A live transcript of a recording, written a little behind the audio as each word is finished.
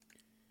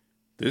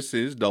This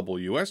is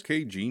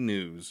WSKG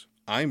News.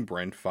 I'm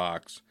Brent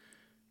Fox.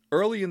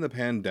 Early in the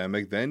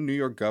pandemic, then New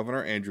York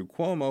Governor Andrew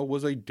Cuomo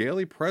was a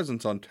daily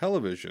presence on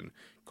television,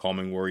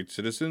 calming worried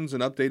citizens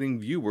and updating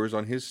viewers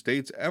on his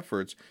state's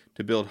efforts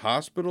to build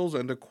hospitals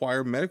and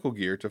acquire medical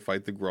gear to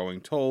fight the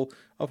growing toll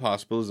of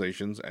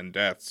hospitalizations and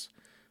deaths.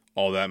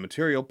 All that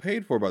material,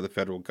 paid for by the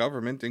federal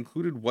government,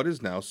 included what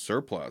is now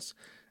surplus.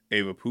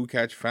 Ava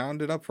Pukach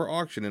found it up for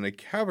auction in a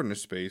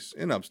cavernous space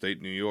in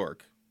upstate New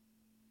York.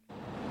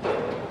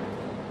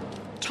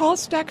 Tall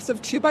stacks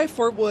of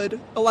 2x4 wood,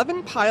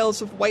 11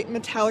 piles of white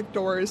metallic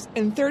doors,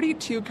 and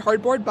 32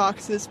 cardboard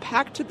boxes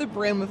packed to the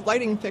brim with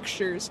lighting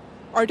fixtures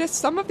are just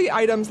some of the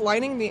items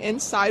lining the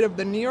inside of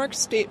the New York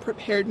State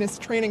Preparedness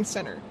Training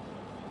Center.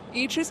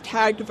 Each is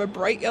tagged with a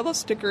bright yellow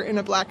sticker and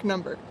a black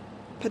number.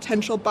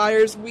 Potential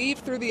buyers weave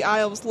through the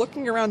aisles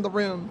looking around the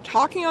room,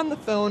 talking on the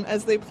phone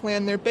as they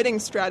plan their bidding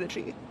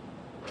strategy.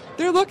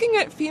 They're looking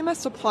at FEMA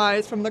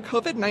supplies from the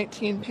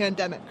COVID-19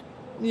 pandemic.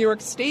 New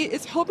York State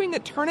is hoping to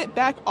turn it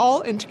back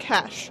all into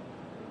cash.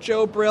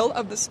 Joe Brill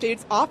of the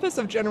state's Office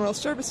of General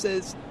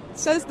Services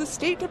says the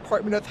State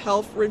Department of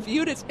Health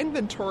reviewed its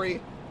inventory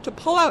to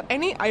pull out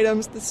any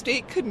items the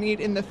state could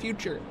need in the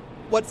future.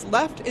 What's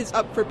left is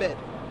up for bid.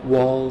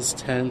 Walls,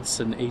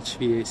 tents, and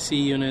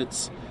HVAC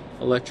units,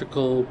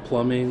 electrical,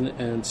 plumbing,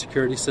 and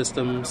security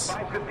systems.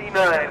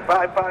 559,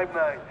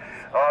 559.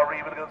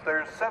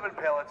 There's 7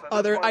 pallets.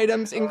 Other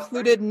items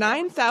included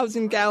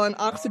 9,000-gallon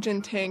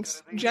oxygen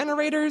tanks,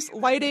 generators,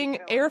 lighting,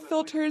 air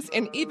filters,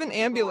 and even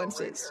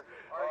ambulances.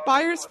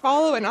 Buyers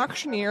follow an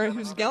auctioneer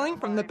who's yelling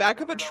from the back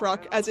of a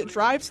truck as it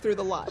drives through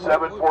the lot.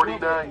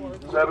 749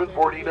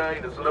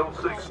 is an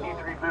 06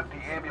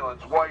 E350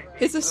 ambulance, white.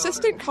 His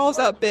assistant calls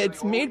out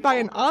bids made by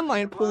an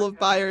online pool of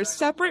buyers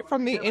separate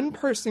from the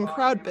in-person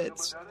crowd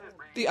bids.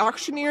 The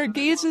auctioneer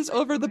gazes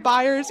over the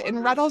buyers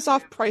and rattles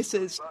off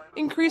prices,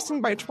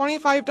 increasing by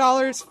 $25,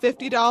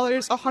 $50,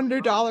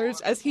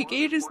 $100 as he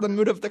gauges the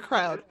mood of the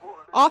crowd,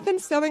 often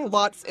selling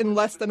lots in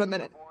less than a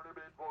minute.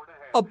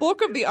 A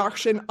bulk of the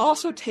auction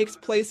also takes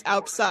place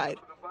outside,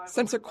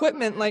 since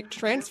equipment like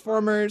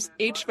transformers,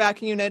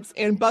 HVAC units,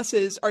 and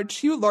buses are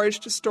too large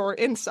to store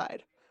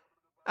inside.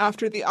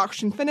 After the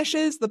auction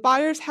finishes, the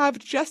buyers have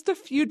just a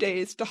few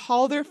days to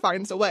haul their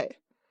finds away.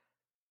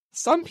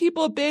 Some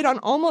people bid on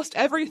almost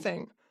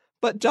everything,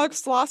 but Doug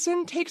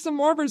Slauson takes a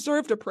more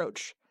reserved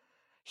approach.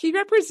 He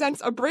represents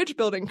a bridge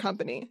building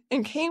company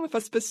and came with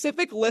a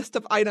specific list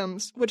of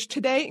items, which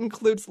today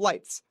includes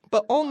lights,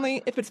 but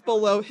only if it's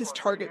below his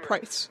target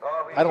price.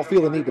 I don't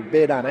feel the need to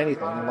bid on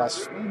anything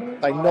unless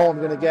I know I'm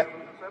going to get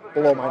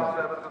below my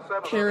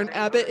number. Karen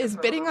Abbott is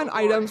bidding on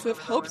items with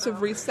hopes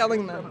of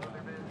reselling them.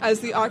 As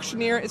the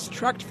auctioneer is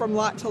trucked from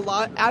lot to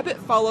lot, Abbott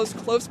follows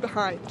close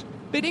behind,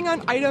 bidding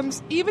on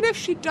items even if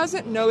she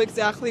doesn't know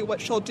exactly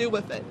what she'll do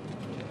with it.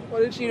 What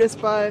did she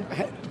just buy?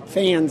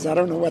 Fans. I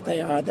don't know what they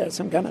are. They're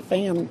some kind of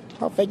fan.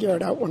 I'll figure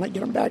it out when I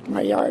get them back to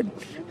my yard.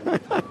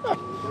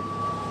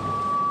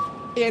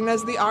 And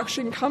as the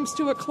auction comes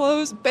to a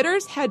close,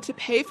 bidders head to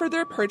pay for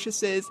their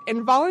purchases,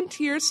 and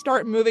volunteers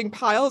start moving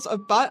piles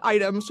of bought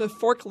items with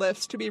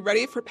forklifts to be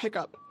ready for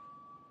pickup.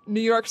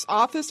 New York's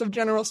Office of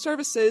General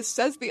Services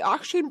says the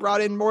auction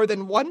brought in more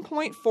than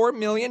 $1.4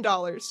 million,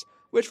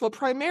 which will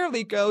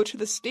primarily go to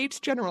the state's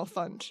general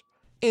fund.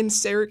 In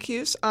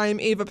Syracuse, I'm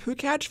Ava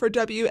Pukach for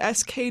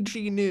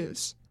WSKG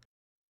News.